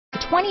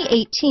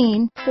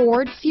2018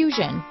 Ford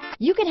Fusion.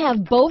 You can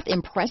have both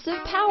impressive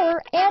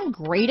power and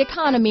great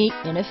economy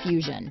in a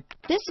Fusion.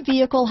 This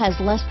vehicle has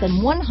less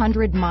than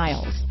 100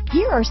 miles.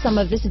 Here are some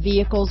of this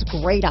vehicle's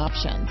great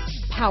options: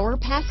 power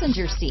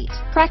passenger seat,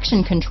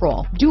 traction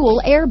control, dual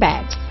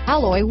airbags,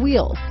 alloy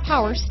wheels,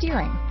 power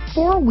steering,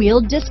 four-wheel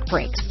disc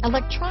brakes,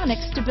 electronic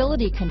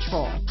stability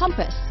control,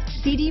 compass,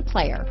 CD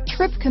player,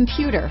 trip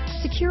computer,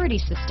 security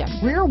system,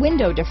 rear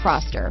window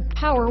defroster,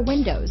 power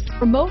windows,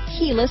 remote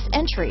keyless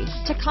entry,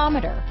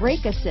 tachometer,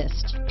 brake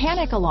assist,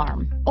 panic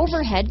alarm,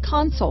 overhead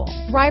console,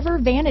 driver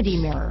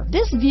vanity mirror.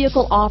 This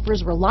vehicle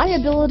offers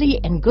reliability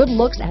and good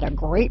looks at a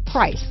great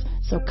price.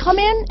 So come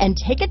in and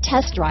take a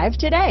test drive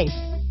today.